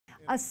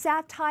A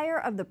satire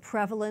of the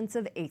prevalence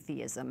of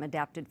atheism,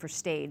 adapted for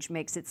stage,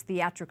 makes its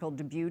theatrical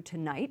debut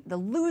tonight. The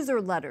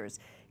Loser Letters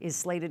is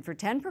slated for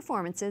 10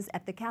 performances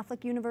at the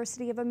Catholic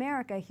University of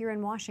America here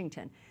in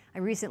Washington. I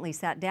recently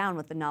sat down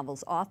with the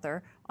novel's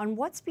author on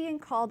what's being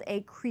called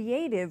a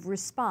creative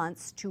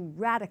response to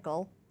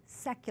radical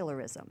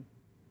secularism.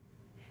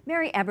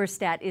 Mary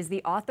Eberstadt is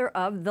the author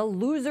of The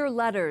Loser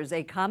Letters,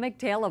 a comic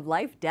tale of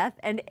life, death,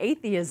 and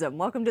atheism.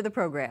 Welcome to the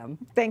program.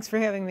 Thanks for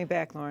having me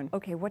back, Lauren.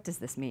 Okay, what does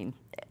this mean?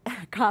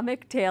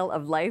 Comic tale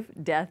of life,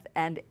 death,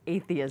 and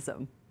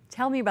atheism.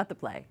 Tell me about the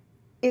play.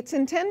 It's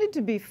intended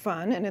to be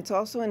fun, and it's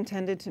also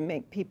intended to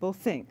make people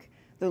think.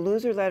 The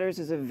Loser Letters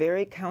is a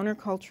very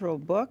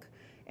countercultural book,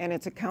 and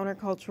it's a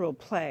countercultural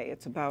play.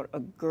 It's about a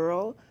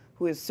girl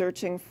who is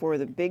searching for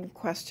the big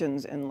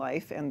questions in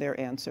life and their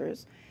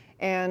answers.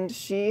 And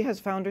she has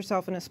found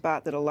herself in a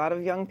spot that a lot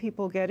of young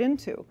people get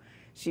into.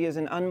 She is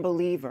an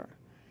unbeliever.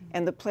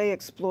 And the play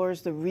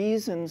explores the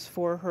reasons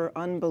for her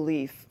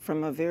unbelief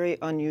from a very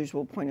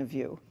unusual point of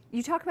view.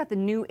 You talk about the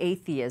new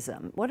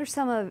atheism. What are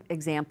some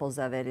examples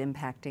of it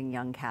impacting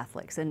young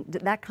Catholics? And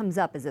that comes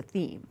up as a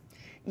theme.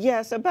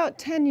 Yes, about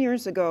 10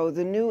 years ago,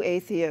 the new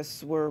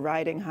atheists were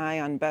riding high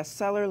on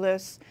bestseller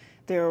lists.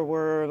 There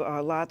were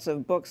lots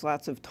of books,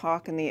 lots of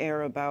talk in the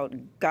air about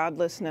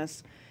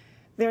godlessness.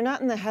 They're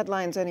not in the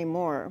headlines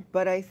anymore,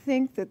 but I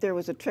think that there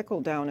was a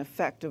trickle-down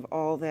effect of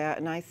all that,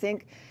 and I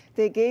think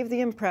they gave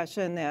the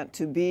impression that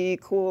to be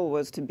cool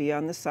was to be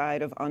on the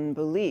side of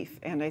unbelief,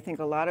 and I think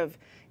a lot of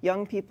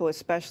young people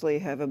especially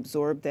have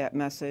absorbed that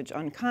message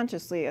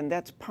unconsciously, and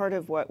that's part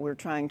of what we're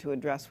trying to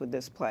address with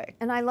this play.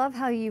 And I love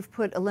how you've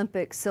put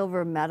Olympic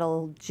silver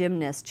medal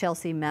gymnast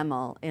Chelsea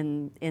Memel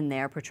in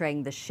there,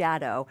 portraying the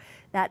shadow.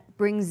 That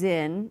brings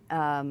in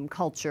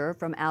culture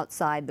from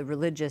outside the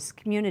religious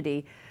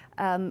community.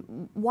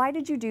 Why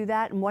did you do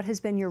that, and what has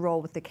been your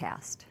role with the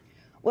cast?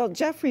 Well,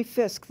 Jeffrey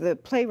Fisk, the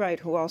playwright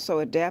who also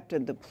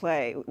adapted the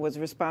play, was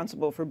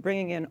responsible for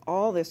bringing in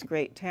all this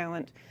great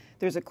talent.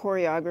 There's a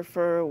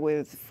choreographer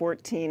with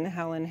 14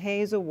 Helen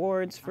Hayes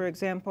Awards, for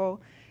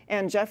example,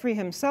 and Jeffrey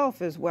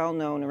himself is well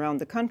known around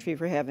the country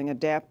for having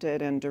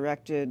adapted and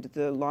directed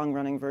the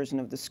long-running version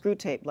of the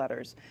Screwtape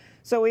Letters.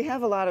 So we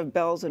have a lot of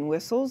bells and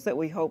whistles that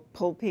we hope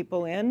pull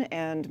people in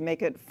and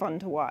make it fun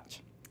to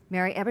watch.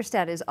 Mary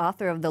Eberstadt is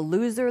author of The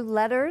Loser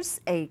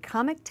Letters, a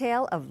comic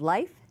tale of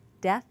life,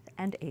 death,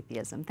 and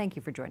atheism. Thank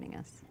you for joining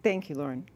us. Thank you, Lauren.